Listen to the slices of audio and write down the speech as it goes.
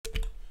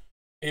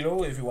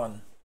Hello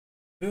everyone,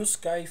 Blue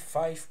Sky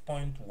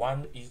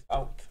 5.1 is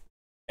out,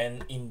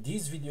 and in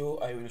this video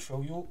I will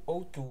show you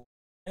how to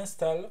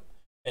install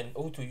and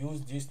how to use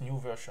this new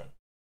version.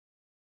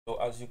 So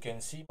as you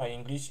can see, my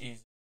English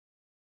is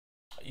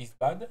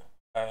bad.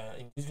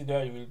 In this video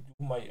I will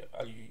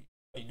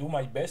do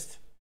my best.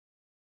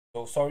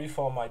 So sorry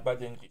for my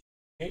bad English.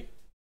 Okay.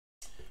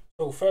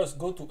 So first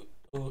go to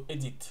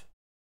edit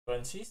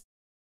preferences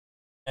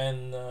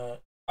and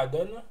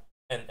add-on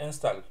and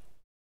install.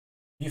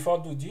 Before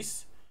do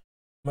this,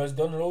 you must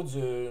download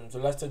the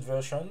latest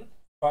version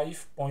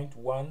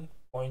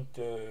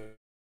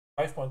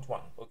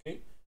 5.1.5.1,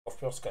 okay, of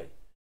Pure Sky.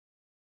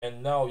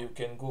 And now you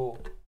can go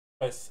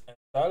press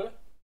install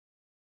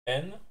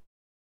and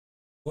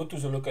go to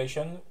the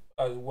location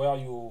where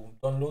you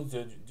download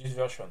this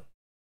version.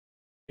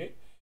 Okay,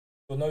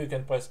 so now you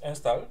can press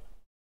install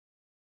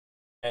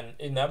and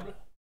enable.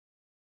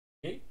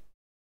 Okay,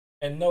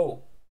 and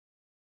now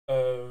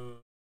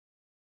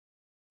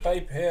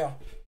type here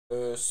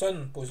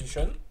sun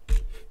position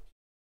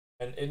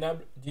and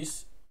enable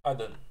this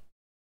add-on.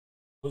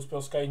 Those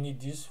Pure Sky need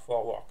this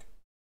for work.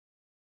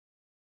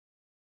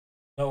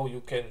 Now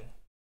you can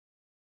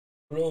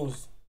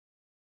close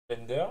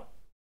Blender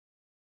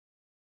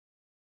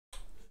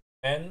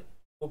and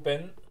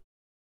open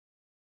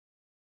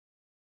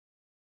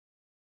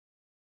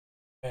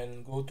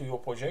and go to your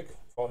project.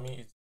 For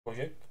me it's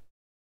project,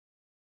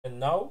 and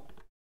now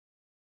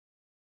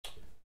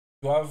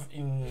you have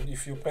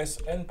if you press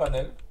N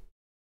panel,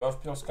 you have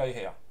Pure Sky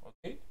here.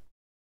 Okay,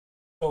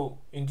 so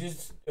in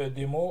this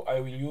demo I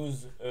will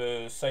use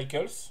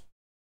cycles,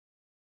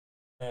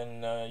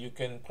 and you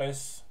can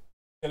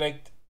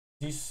select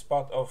this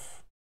part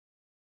of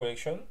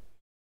collection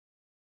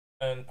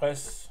and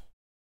press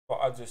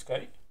for add the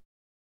sky,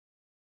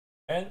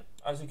 and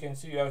as you can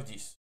see you have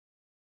this.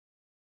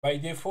 By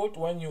default,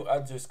 when you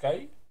add the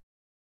sky,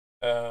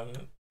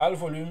 all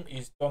volume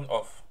is turned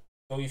off.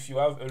 So if you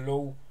have a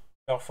low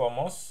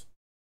performance,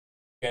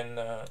 you can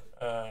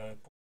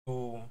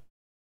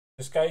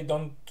the sky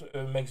don't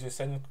make the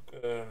same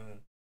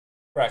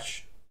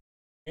crash.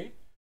 Okay,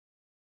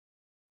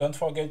 don't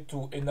forget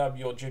to enable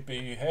your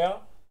GPU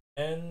here,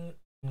 and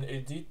in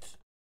edit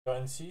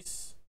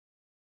preferences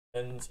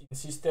and in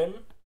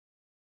system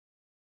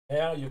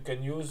here you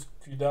can use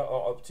CUDA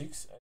or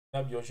optics and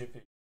enable your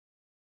GPU.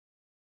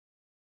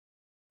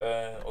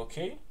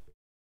 Okay,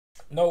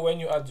 now when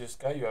you add the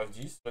sky you have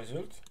this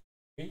result.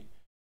 Okay,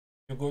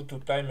 you go to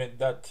time and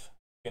date,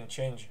 you can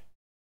change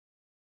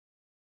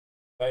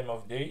time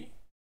of day.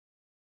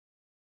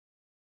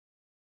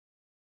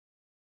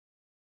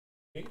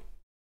 Okay,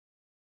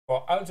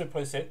 for all the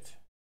preset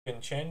you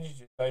can change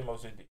the time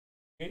of the day.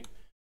 Okay,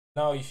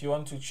 now if you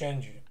want to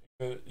change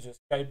the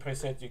sky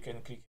preset, you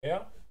can click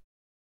here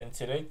and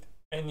select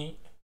any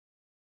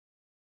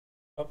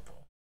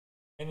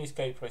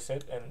sky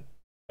preset and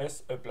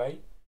press apply.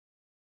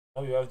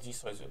 Now you have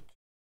this result.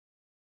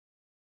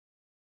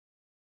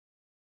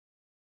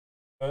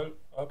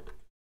 Up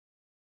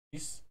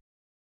this,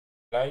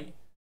 apply,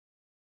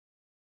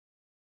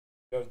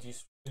 you have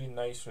this really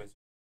nice result.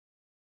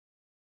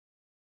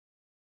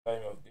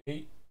 Time of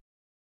day.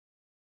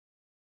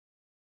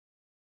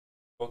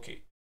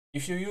 Okay,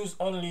 if you use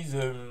only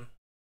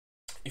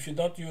if you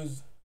don't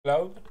use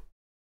cloud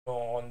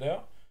on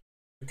there,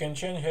 you can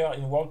change here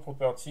in world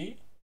property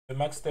the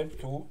max step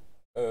to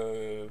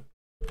 2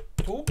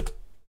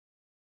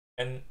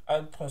 and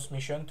add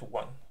transmission to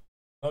 1.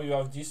 Now you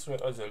have this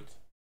result.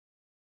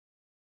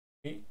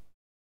 Okay,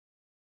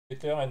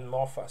 better and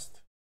more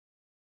fast.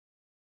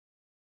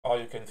 Or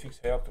you can fix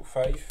here to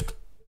 5.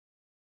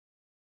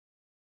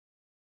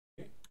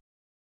 Okay.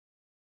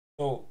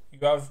 So you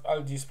have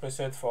all these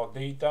presets for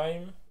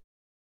daytime,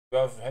 you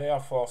have here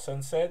for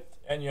sunset,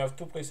 and you have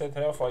 2 presets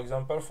here, for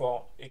example,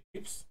 for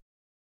eclipse.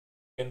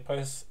 You can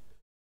press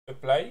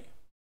apply.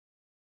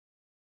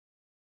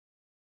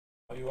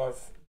 You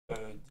have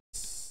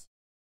this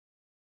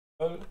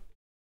up,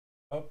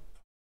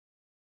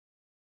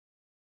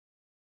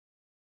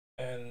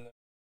 and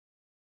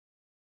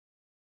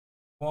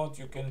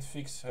you can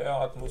fix here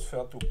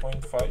atmosphere to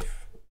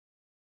 0.5.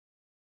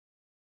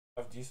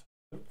 Have this.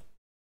 You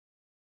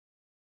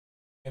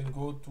can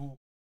go to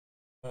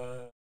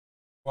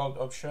world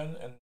option,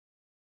 and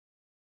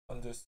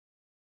on the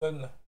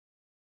sun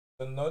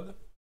node,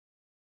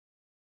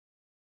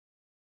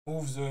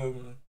 move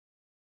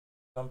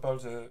example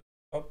the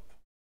up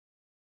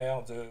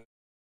here the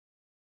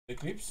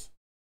eclipse,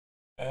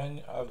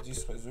 and have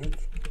this result,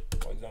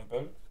 for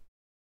example,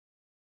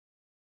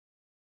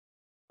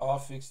 or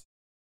fix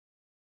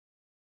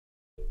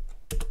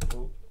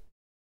to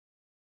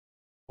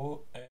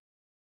O and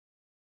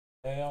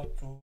R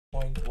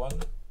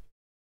 2.1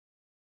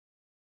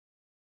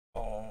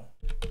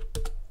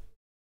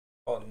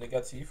 or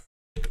negative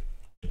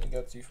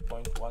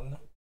 0.1,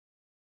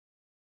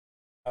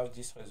 have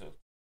this result.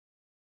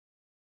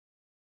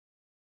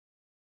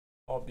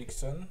 Or big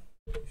sun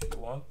if you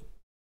want.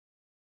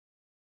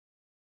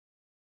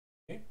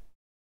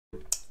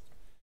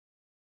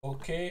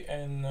 Okay,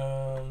 and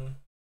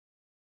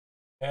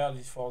Here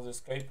is for the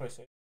sky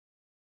preset.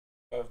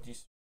 You have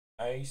this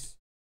nice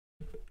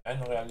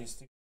and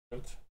realistic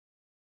result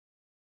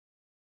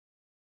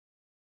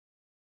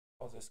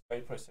for the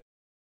sky preset.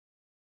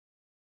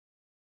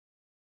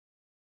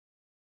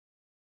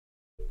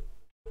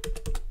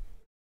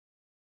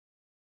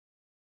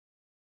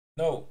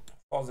 Now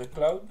for the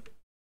cloud,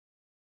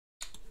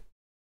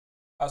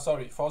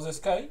 for the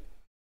sky,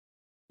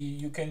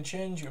 you can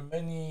change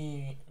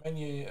many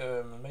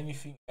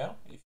things here.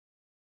 If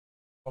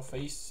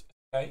surface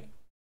sky,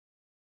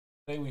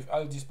 play with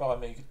all these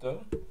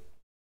parameters.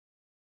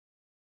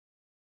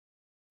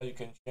 You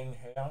can change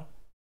here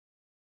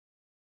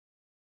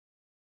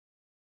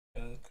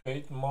and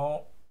create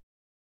more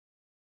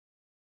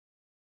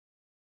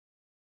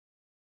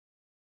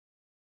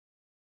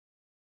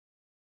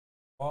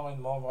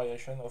and more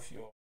variation of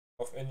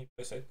any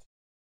preset.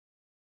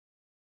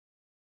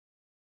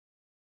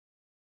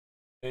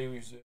 Play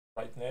with the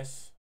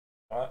brightness,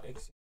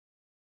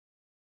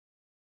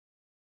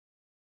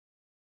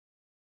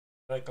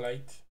 black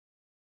light,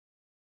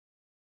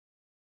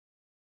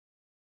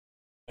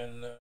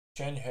 and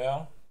change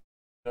here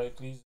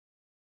directly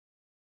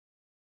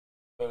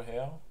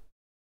here.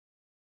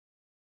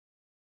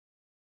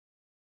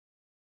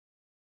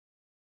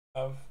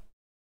 Have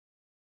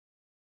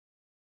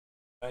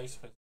nice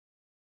result.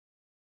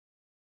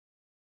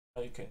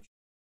 Now you can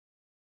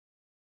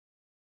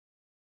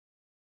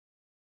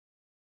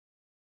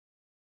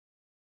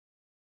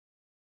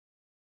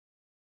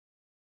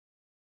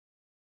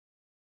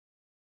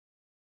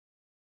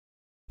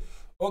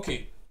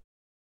okay,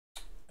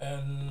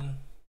 and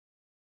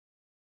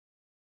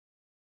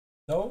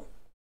now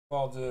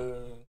for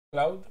the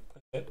cloud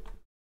preset,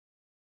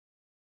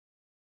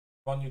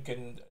 one you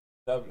can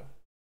double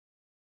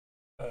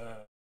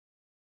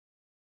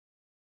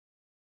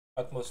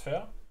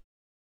atmosphere,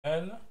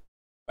 and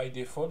by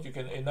default you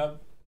can enable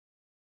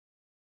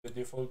the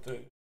default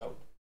cloud.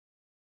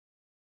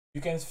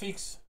 You can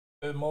fix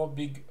a more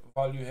big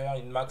value here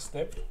in max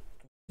step to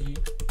see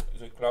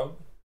the cloud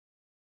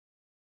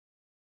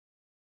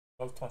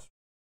of transfer.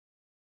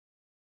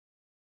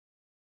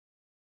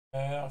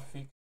 Here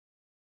fix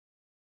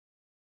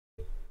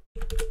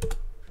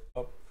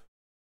top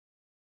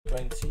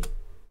 20.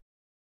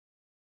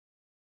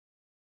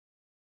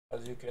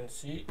 As you can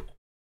see,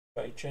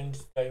 if I change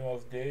time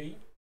of day,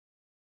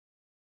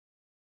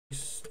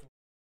 this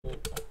to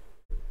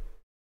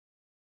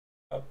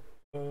up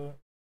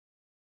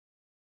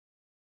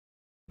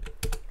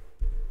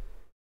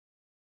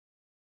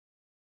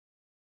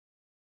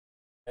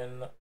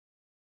and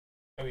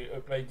I will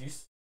apply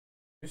this.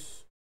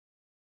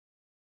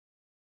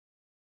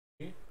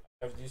 Okay, I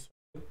have this.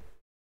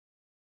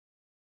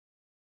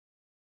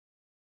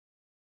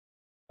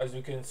 As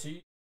you can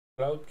see,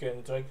 cloud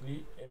can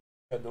directly emit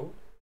shadow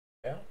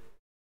here.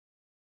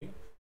 Okay.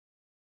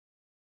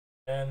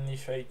 And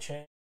if I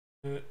change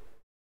the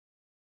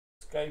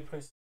sky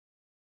preset,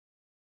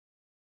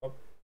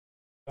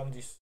 turn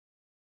this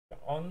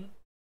on,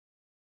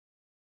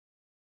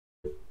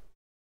 you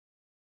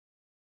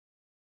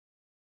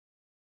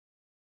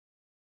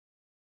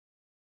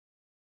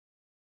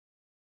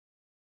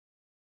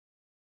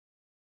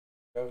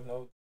have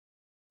now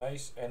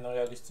nice and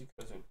realistic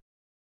result.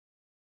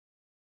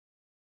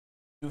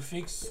 To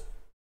fix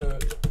the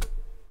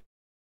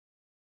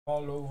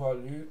more low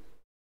value,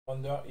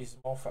 render is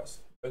more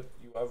fast, but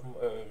you have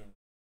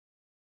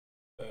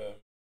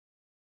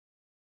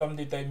some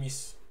data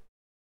miss.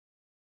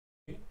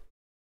 Okay.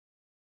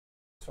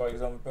 For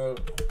example,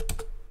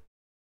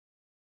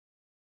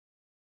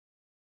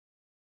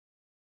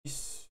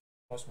 this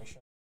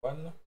transmission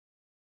 1,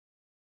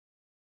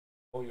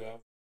 or you have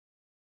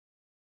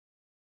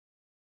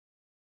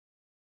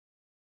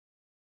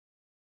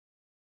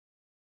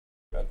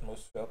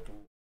atmosphere to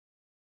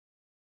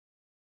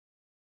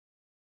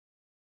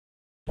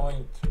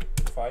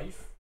 0.5.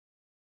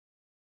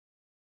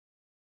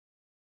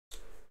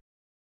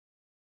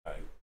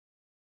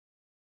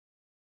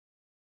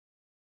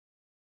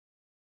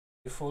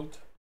 Default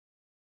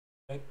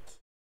net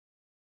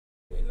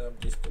enable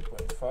this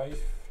 2.5.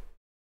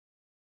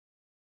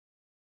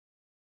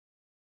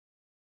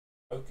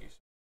 Okay, so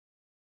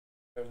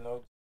we have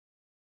now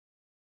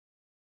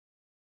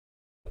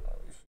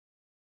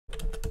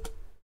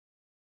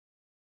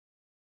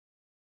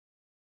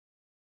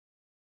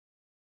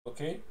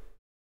okay,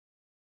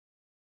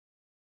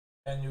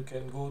 and you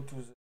can go to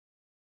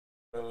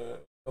the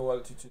low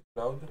altitude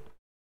cloud. You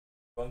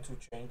want to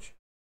change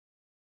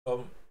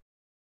some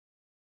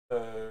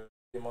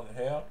element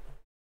here,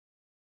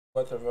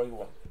 whatever you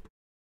want.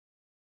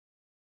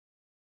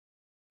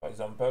 For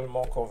example,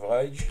 more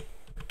coverage,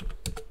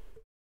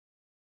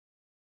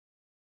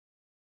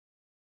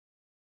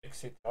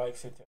 etc.,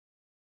 etc.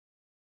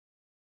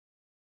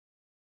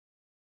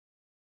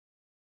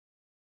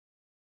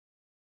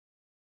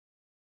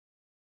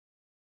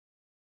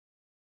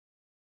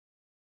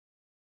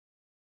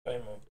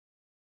 Time of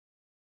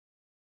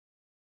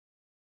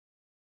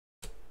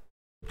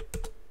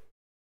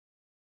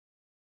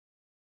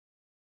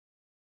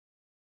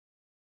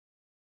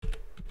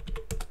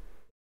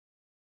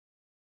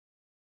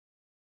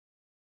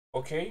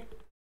Okay.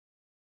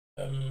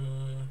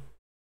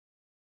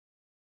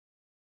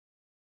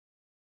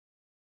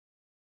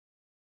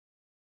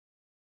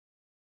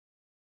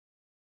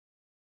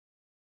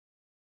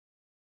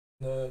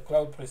 The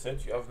cloud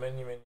preset, you have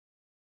many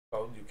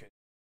cloud you can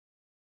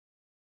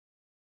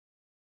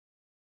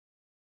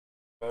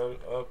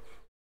scroll up.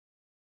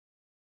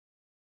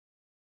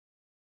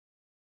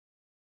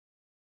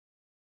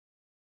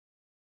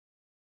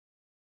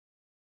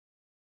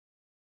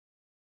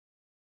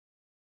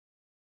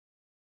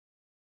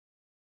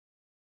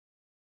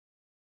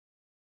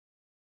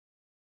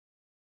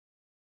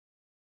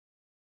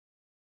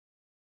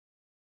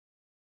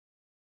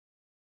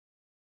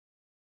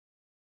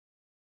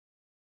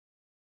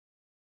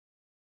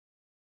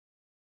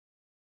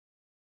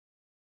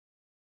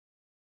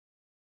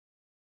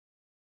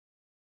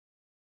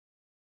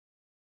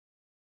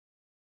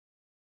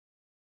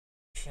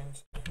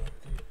 Change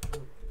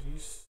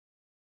this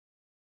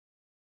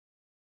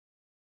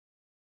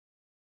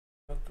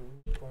to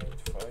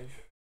 2.5.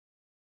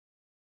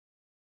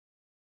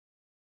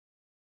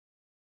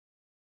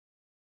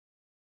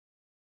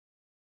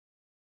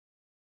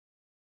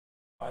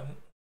 And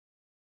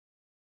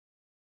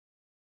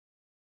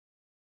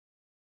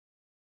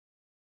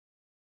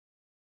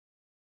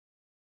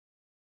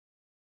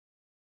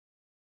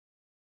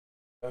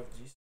have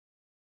this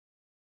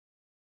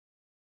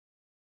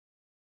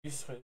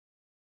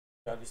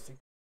realistic.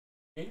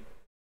 Okay.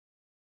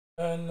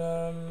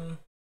 And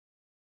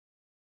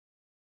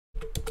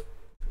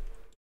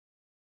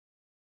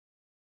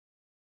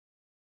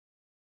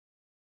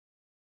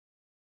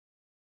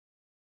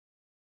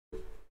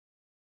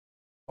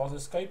for the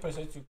sky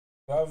preset, you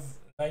have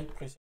night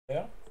preset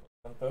there,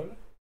 for example,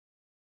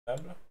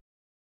 tab.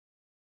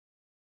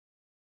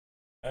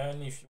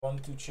 And if you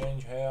want to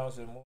change here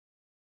the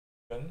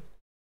moon,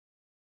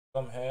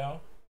 come here,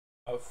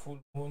 a full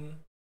moon,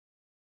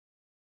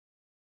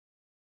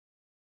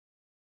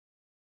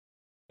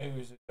 okay,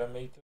 with the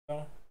diameter,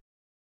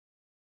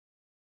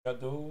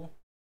 shadow,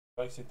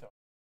 etc.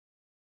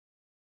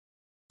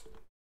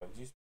 Like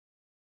this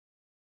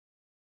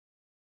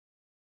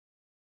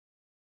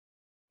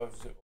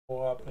of the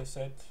aura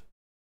preset.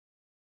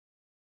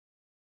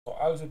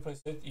 For all the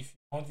preset, if you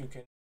want, you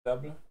can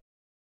double.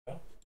 Yeah.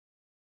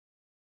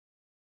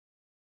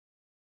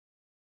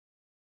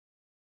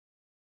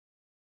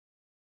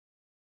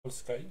 Full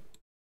sky.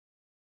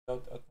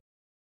 Without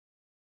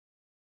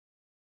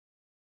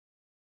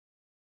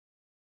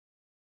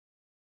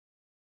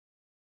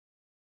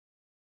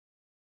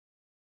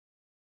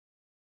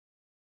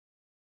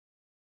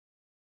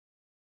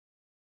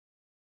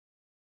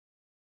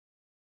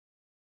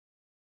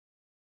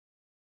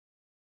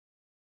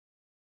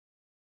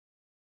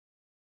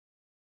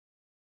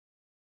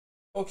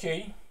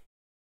okay.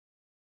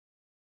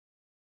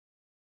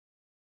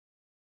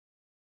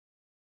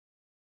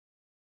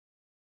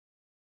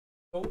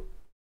 So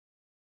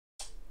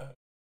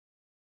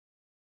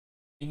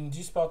in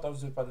this part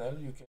of the panel,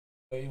 you can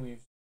play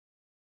with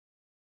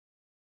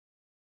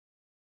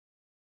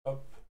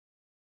up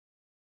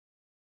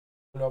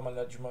color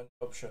management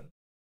option.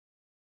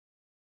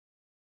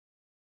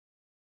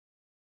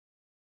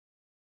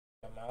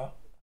 Gamma.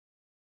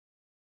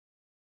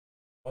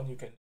 And you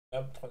can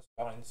have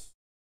transparency.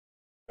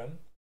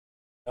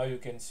 Now you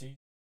can see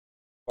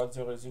what's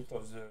the result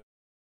of the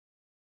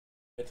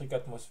metric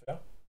atmosphere.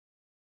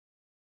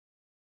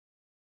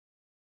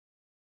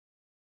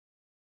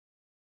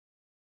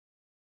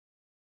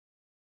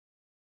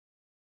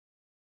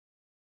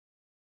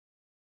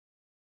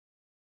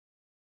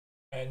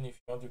 And if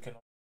you want, you can.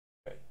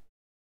 Okay.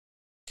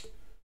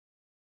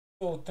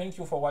 So thank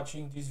you for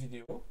watching this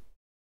video,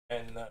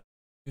 and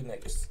see you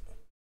next.